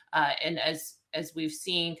 months. And as we've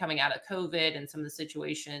seen coming out of COVID and some of the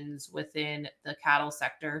situations within the cattle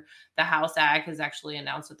sector, the House Ag has actually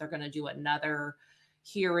announced that they're going to do another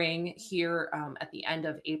hearing here at the end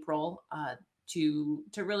of April to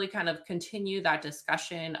really kind of continue that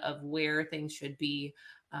discussion of where things should be.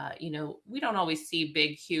 We don't always see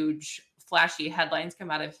big, huge, flashy headlines come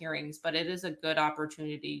out of hearings, but it is a good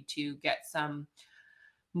opportunity to get some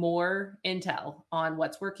more intel on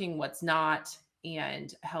what's working, what's not,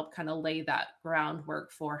 and help kind of lay that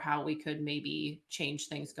groundwork for how we could maybe change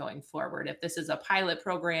things going forward. If this is a pilot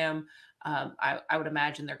program, I would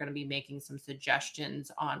imagine they're going to be making some suggestions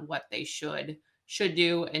on what they should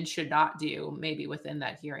do and should not do, maybe within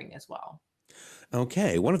that hearing as well.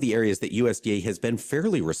 Okay, one of the areas that USDA has been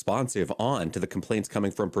fairly responsive on to the complaints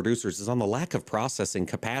coming from producers is on the lack of processing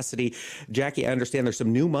capacity. Jackie, I understand there's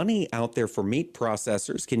some new money out there for meat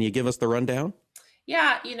processors. Can you give us the rundown?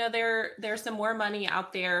 Yeah, there's some more money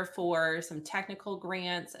out there for some technical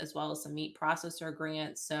grants as well as some meat processor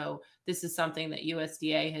grants. So this is something that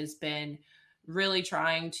USDA has been really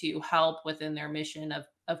trying to help within their mission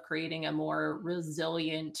of creating a more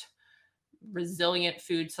resilient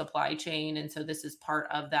food supply chain. And so this is part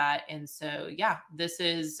of that. And so, yeah, this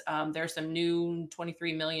is, there's some new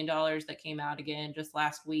 $23 million that came out again just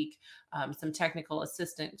last week, some technical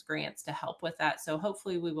assistance grants to help with that. So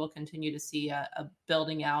hopefully we will continue to see a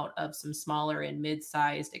building out of some smaller and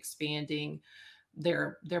mid-sized expanding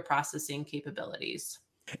their processing capabilities.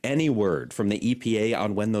 Any word from the EPA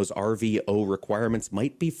on when those RVO requirements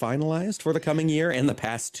might be finalized for the coming year and the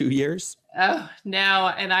past 2 years? Oh,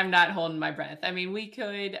 no, and I'm not holding my breath. I mean, we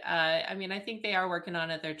could, I think they are working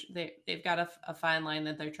on it. They've got a fine line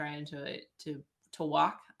that they're trying to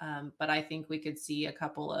walk. But I think we could see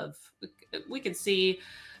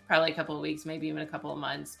probably a couple of weeks, maybe even a couple of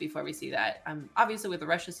months before we see that. Obviously, with the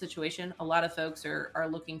Russia situation, a lot of folks are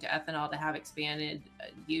looking to ethanol to have expanded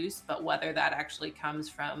use, but whether that actually comes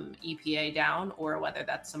from EPA down or whether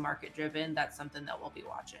that's some market driven, that's something that we'll be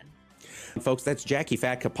watching. Folks, that's Jacqui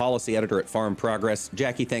Fatka, policy editor at Farm Progress.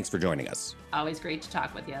 Jackie, thanks for joining us. Always great to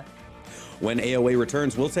talk with you. When AOA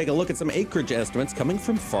returns, we'll take a look at some acreage estimates coming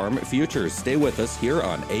from Farm Futures. Stay with us here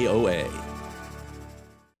on AOA.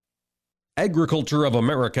 Agriculture of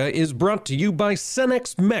America is brought to you by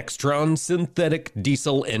Cenex Maxtron synthetic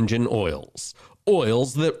diesel engine oils.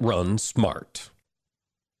 Oils that run smart.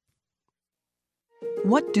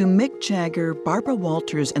 What do Mick Jagger, Barbara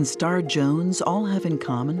Walters, and Star Jones all have in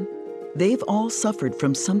common? They've all suffered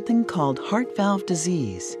from something called heart valve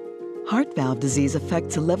disease. Heart valve disease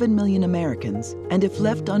affects 11 million Americans, and if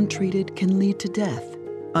left untreated, can lead to death.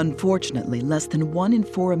 Unfortunately, less than 1 in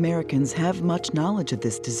 4 Americans have much knowledge of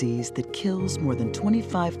this disease that kills more than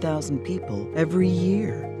 25,000 people every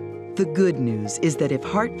year. The good news is that if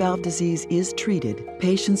heart valve disease is treated,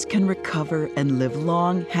 patients can recover and live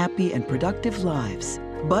long, happy, and productive lives.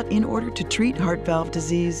 But in order to treat heart valve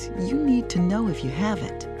disease, you need to know if you have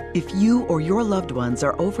it. If you or your loved ones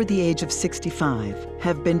are over the age of 65,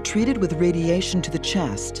 have been treated with radiation to the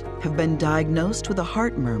chest, have been diagnosed with a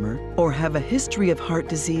heart murmur, or have a history of heart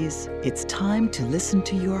disease, it's time to listen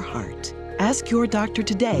to your heart. Ask your doctor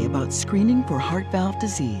today about screening for heart valve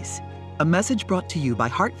disease. A message brought to you by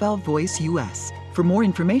Heart Valve Voice US. For more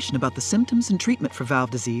information about the symptoms and treatment for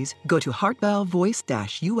valve disease, go to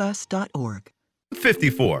heartvalvevoice-us.org.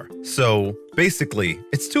 54. So basically,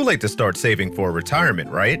 it's too late to start saving for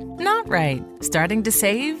retirement, right? Not right. Starting to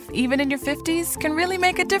save, even in your 50s, can really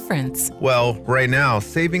make a difference. Well, right now,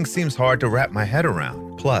 saving seems hard to wrap my head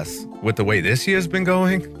around. Plus, with the way this year's been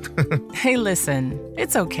going... Hey, listen,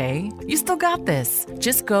 it's okay. You still got this.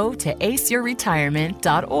 Just go to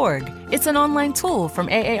aceyourretirement.org. It's an online tool from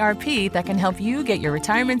AARP that can help you get your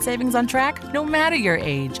retirement savings on track no matter your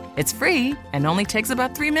age. It's free and only takes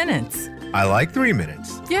about 3 minutes. I like 3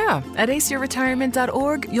 minutes. Yeah, at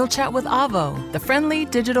aceyourretirement.org, you'll chat with Avo, the friendly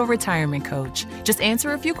digital retirement coach. Just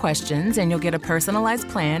answer a few questions and you'll get a personalized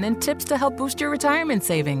plan and tips to help boost your retirement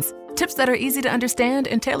savings. Tips that are easy to understand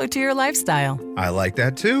and tailored to your lifestyle. I like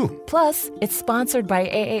that too. Plus, it's sponsored by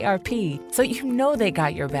AARP, so you know they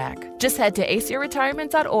got your back. Just head to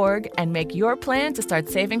aceyourretirement.org and make your plan to start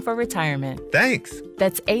saving for retirement. Thanks.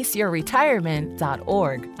 That's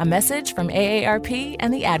aceyourretirement.org. A message from AARP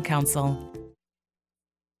and the Ad Council.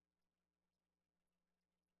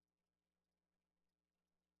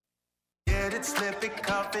 Get it, slip it,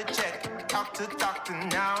 cuff it, check it. Talk to doctor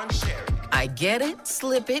now and share it. I get it,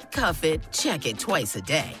 slip it, cuff it, check it twice a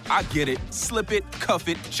day. I get it, slip it, cuff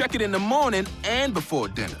it, check it in the morning and before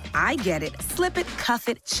dinner. I get it, slip it, cuff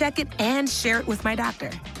it, check it, and share it with my doctor.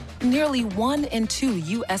 Nearly 1 in 2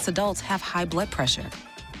 U.S. adults have high blood pressure.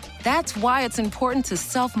 That's why it's important to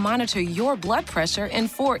self-monitor your blood pressure in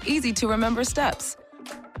 4 easy-to-remember steps.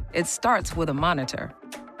 It starts with a monitor.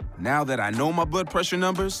 Now that I know my blood pressure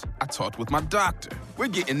numbers, I talked with my doctor. We're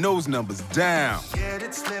getting those numbers down. Get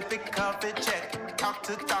it, slip it, cuff it, check it. Talk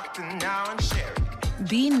to doctor now and share it.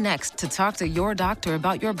 Be next to talk to your doctor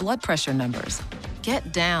about your blood pressure numbers.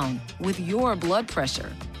 Get down with your blood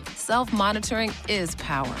pressure. Self-monitoring is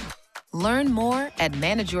power. Learn more at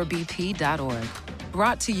manageyourbp.org.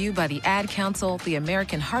 Brought to you by the Ad Council, the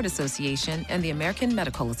American Heart Association, and the American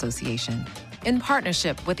Medical Association. In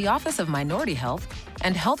partnership with the Office of Minority Health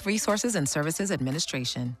and Health Resources and Services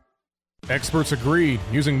Administration. Experts agree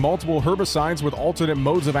using multiple herbicides with alternate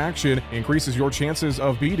modes of action increases your chances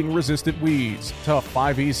of beating resistant weeds. Tough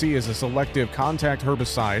 5EC is a selective contact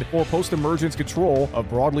herbicide for post-emergence control of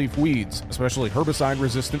broadleaf weeds, especially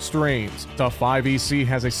herbicide-resistant strains. Tough 5EC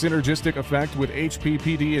has a synergistic effect with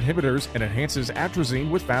HPPD inhibitors and enhances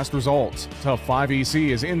atrazine with fast results. Tough 5EC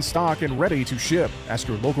is in stock and ready to ship. Ask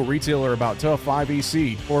your local retailer about Tough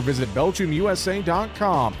 5EC or visit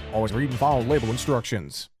BelgiumUSA.com. Always read and follow label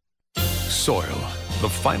instructions. Soil, the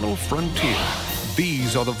final frontier.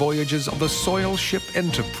 These are the voyages of the Soil Ship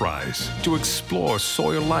Enterprise to explore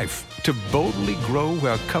soil life, to boldly grow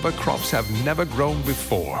where cover crops have never grown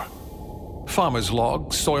before. Farmer's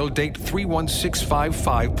Log, soil date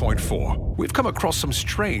 31655.4. We've come across some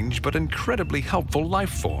strange but incredibly helpful life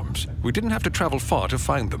forms. We didn't have to travel far to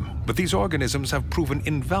find them, but these organisms have proven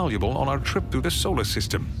invaluable on our trip through the solar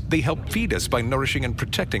system. They help feed us by nourishing and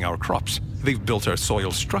protecting our crops. They've built our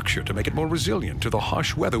soil structure to make it more resilient to the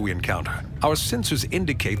harsh weather we encounter. Our sensors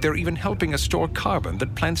indicate they're even helping us store carbon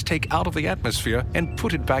that plants take out of the atmosphere and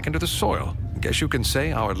put it back into the soil. Guess you can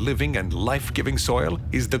say our living and life-giving soil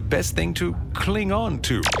is the best thing to cling on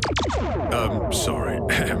to. Sorry.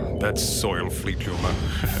 That's soil fleet humor.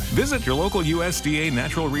 Visit your local USDA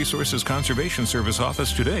Natural Resources Conservation Service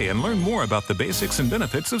office today and learn more about the basics and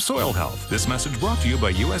benefits of soil health. This message brought to you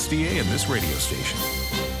by USDA and this radio station.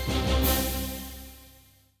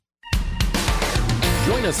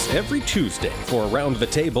 Join us every Tuesday for Around the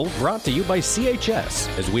Table, brought to you by CHS,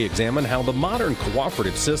 as we examine how the modern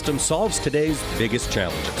cooperative system solves today's biggest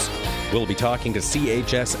challenges. We'll be talking to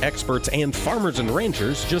CHS experts and farmers and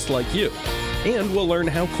ranchers just like you. And we'll learn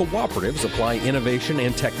how cooperatives apply innovation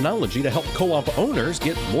and technology to help co-op owners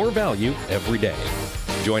get more value every day.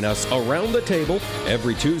 Join us Around the Table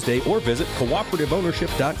every Tuesday or visit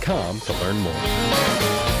cooperativeownership.com to learn more.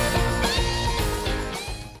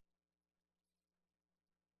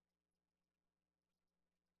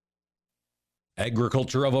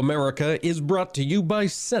 Agriculture of America is brought to you by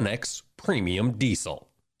Cenex Premium Diesel.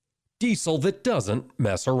 Diesel that doesn't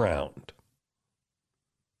mess around.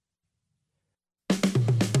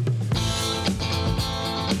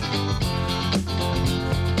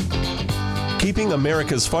 Keeping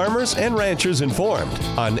America's farmers and ranchers informed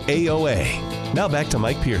on AOA. Now back to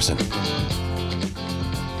Mike Pearson.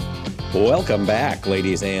 Welcome back,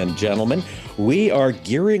 ladies and gentlemen. We are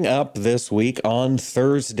gearing up this week on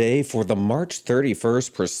Thursday for the March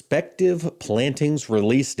 31st prospective plantings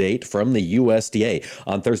release date from the USDA.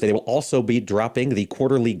 On Thursday, they will also be dropping the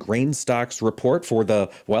quarterly grain stocks report for the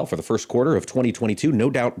first quarter of 2022.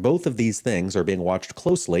 No doubt both of these things are being watched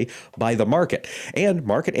closely by the market. And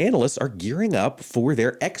market analysts are gearing up for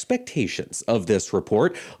their expectations of this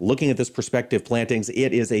report. Looking at this prospective plantings,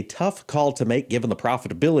 it is a tough call to make given the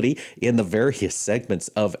profitability in the various segments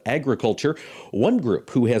of agriculture. One group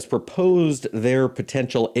who has proposed their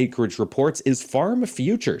potential acreage reports is Farm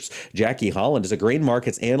Futures. Jacquie Holland is a grain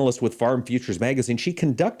markets analyst with Farm Futures magazine. She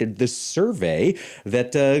conducted this survey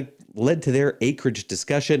that led to their acreage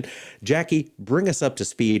discussion. Jacquie, bring us up to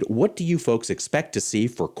speed. What do you folks expect to see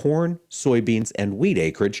for corn, soybeans, and wheat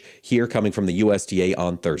acreage here coming from the USDA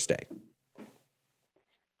on Thursday?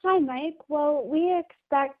 Hi, Mike. Well, we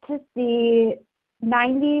expect to see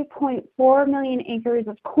 90.4 million acres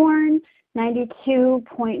of corn,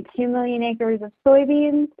 92.2 million acres of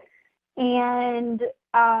soybeans, and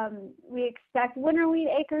we expect winter wheat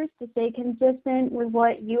acres to stay consistent with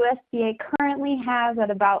what USDA currently has at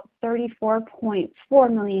about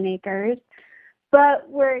 34.4 million acres. But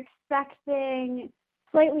we're expecting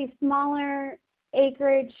slightly smaller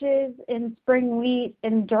acreages in spring wheat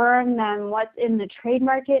and durum than what's in the trade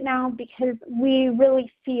market now, because we really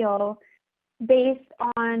feel, based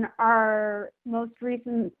on our most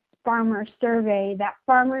recent farmer survey, that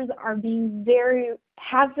farmers have been very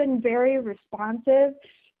responsive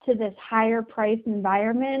to this higher price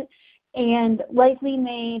environment and likely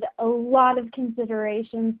made a lot of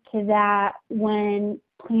considerations to that when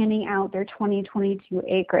planning out their 2022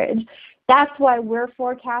 acreage. That's why we're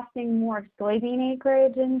forecasting more soybean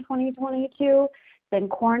acreage in 2022 than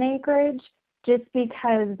corn acreage, just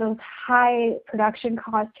because those high production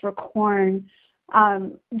costs for corn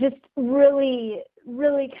just really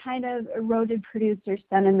kind of eroded producer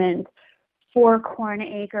sentiment for corn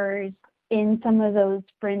acres in some of those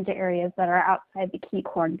fringe areas that are outside the key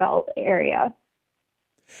corn belt area.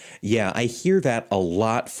 Yeah, I hear that a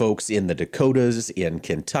lot, folks, in the Dakotas, in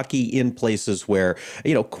Kentucky, in places where,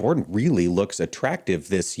 corn really looks attractive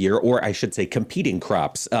this year, or I should say competing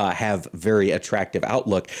crops have very attractive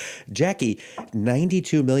outlook. Jacquie,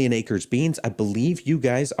 92 million acres beans, I believe you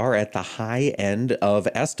guys are at the high end of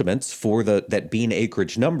estimates for that bean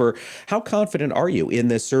acreage number. How confident are you in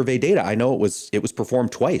this survey data? I know it was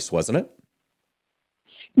performed twice, wasn't it?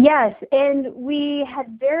 Yes, and we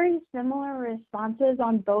had very similar responses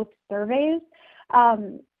on both surveys.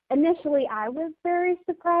 Initially, I was very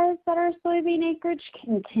surprised that our soybean acreage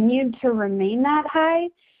continued to remain that high.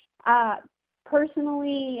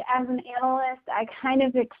 Personally, as an analyst, I kind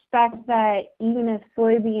of expect that even if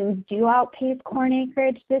soybeans do outpace corn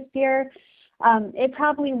acreage this year, it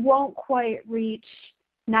probably won't quite reach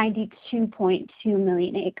 92.2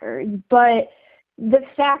 million acres. But the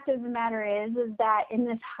fact of the matter is that in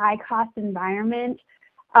this high-cost environment,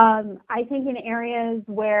 I think in areas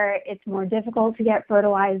where it's more difficult to get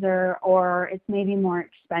fertilizer or it's maybe more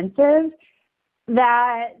expensive,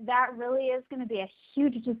 that really is going to be a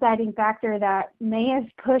huge deciding factor that may have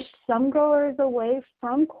pushed some growers away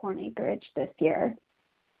from corn acreage this year.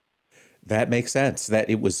 That makes sense,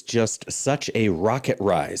 that it was just such a rocket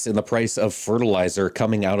rise in the price of fertilizer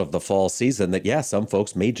coming out of the fall season that, some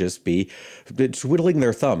folks may just be twiddling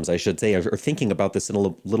their thumbs, I should say, or thinking about this in a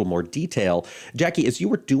little more detail. Jacquie, as you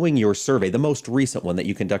were doing your survey, the most recent one that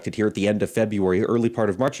you conducted here at the end of February, early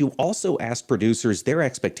part of March, you also asked producers their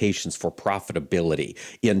expectations for profitability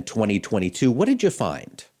in 2022. What did you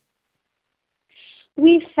find?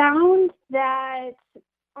 We found that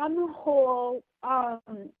on the whole,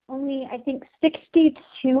 only I think 62%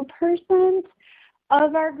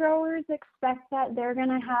 of our growers expect that they're going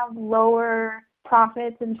to have lower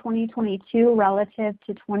profits in 2022 relative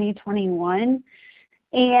to 2021.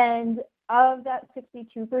 And of that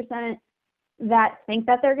 62% that think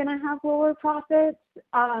that they're going to have lower profits,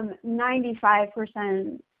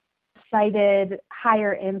 95% cited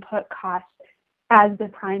higher input costs as the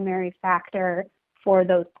primary factor for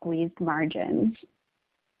those squeezed margins.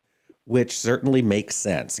 Which certainly makes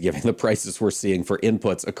sense, given the prices we're seeing for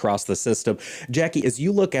inputs across the system. Jackie, as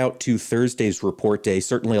you look out to Thursday's report day,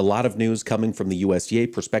 certainly a lot of news coming from the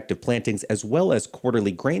USDA, prospective plantings, as well as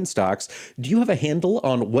quarterly grain stocks. Do you have a handle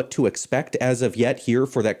on what to expect as of yet here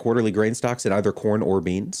for that quarterly grain stocks in either corn or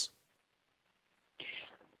beans?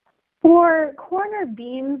 For corn or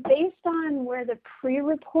beans, based on where the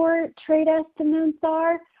pre-report trade estimates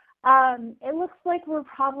are, it looks like we're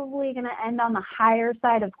probably going to end on the higher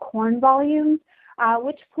side of corn volumes,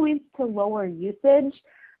 which points to lower usage.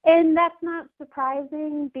 And that's not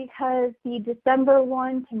surprising because the December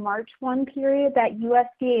 1 to March 1 period that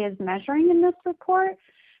USDA is measuring in this report,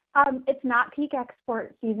 it's not peak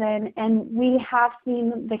export season, and we have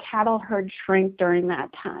seen the cattle herd shrink during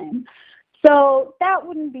that time. So that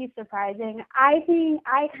wouldn't be surprising. I think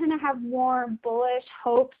I kind of have more bullish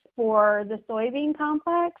hopes for the soybean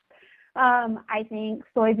complex. I think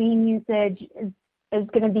soybean usage is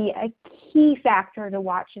going to be a key factor to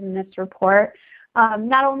watch in this report.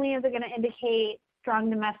 Not only is it going to indicate strong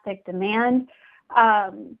domestic demand,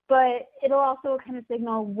 but it'll also kind of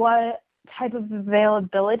signal what type of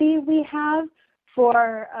availability we have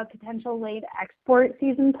for a potential late export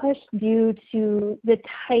season push due to the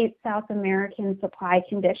tight South American supply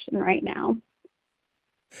condition right now.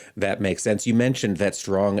 That makes sense. You mentioned that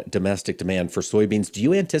strong domestic demand for soybeans. Do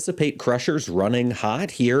you anticipate crushers running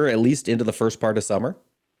hot here, at least into the first part of summer?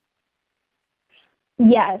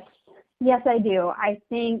 Yes, I do. I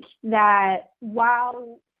think that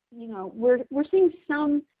while we're seeing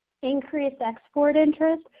some increased export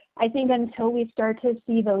interest, I think until we start to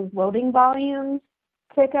see those loading volumes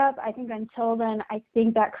pick up, I think until then, I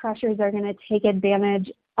think that crushers are going to take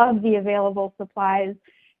advantage of the available supplies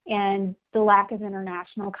and the lack of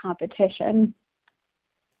international competition.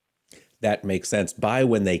 That makes sense. Buy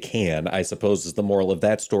when they can, I suppose, is the moral of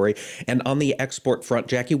that story. And on the export front,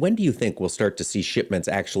 Jackie, when do you think we'll start to see shipments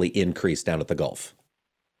actually increase down at the Gulf?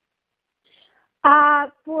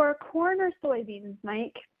 For corn or soybeans,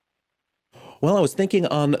 Mike? Well, I was thinking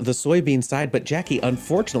on the soybean side, but Jackie,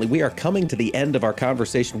 unfortunately, we are coming to the end of our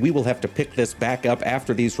conversation. We will have to pick this back up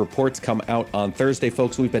after these reports come out on Thursday.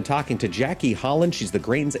 Folks, we've been talking to Jacquie Holland. She's the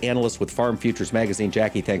grains analyst with Farm Futures Magazine.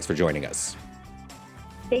 Jackie, thanks for joining us.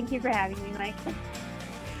 Thank you for having me, Mike.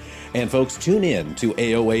 And folks, tune in to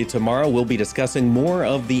AOA tomorrow. We'll be discussing more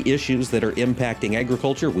of the issues that are impacting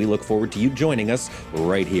agriculture. We look forward to you joining us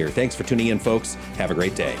right here. Thanks for tuning in, folks. Have a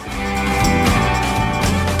great day.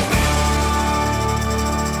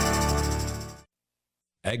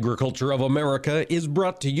 Agriculture of America is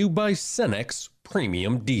brought to you by Cenex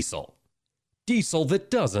Premium Diesel. Diesel that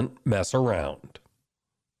doesn't mess around.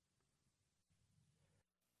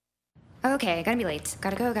 Okay, gonna be late.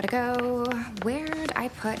 Gotta go. Where'd I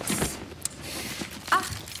put...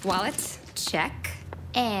 wallet. Check.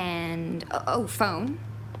 And... phone.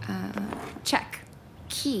 Check.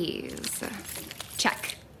 Keys.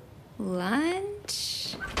 Check.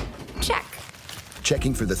 Lunch. Check.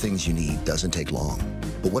 Checking for the things you need doesn't take long.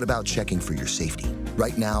 But what about checking for your safety?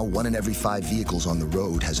 Right now, 1 in every 5 vehicles on the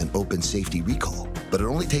road has an open safety recall. But it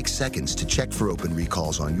only takes seconds to check for open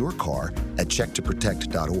recalls on your car at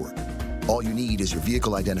checktoprotect.org. All you need is your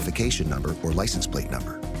vehicle identification number or license plate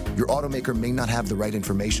number. Your automaker may not have the right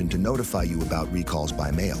information to notify you about recalls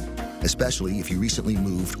by mail, especially if you recently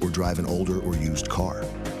moved or drive an older or used car.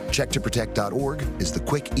 Checktoprotect.org is the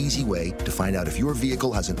quick, easy way to find out if your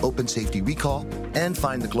vehicle has an open safety recall and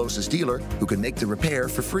find the closest dealer who can make the repair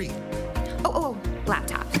for free.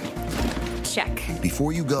 Laptop. Check.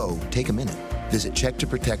 Before you go, take a minute. Visit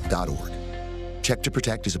checktoprotect.org. Check to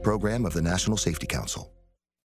Protect is a program of the National Safety Council.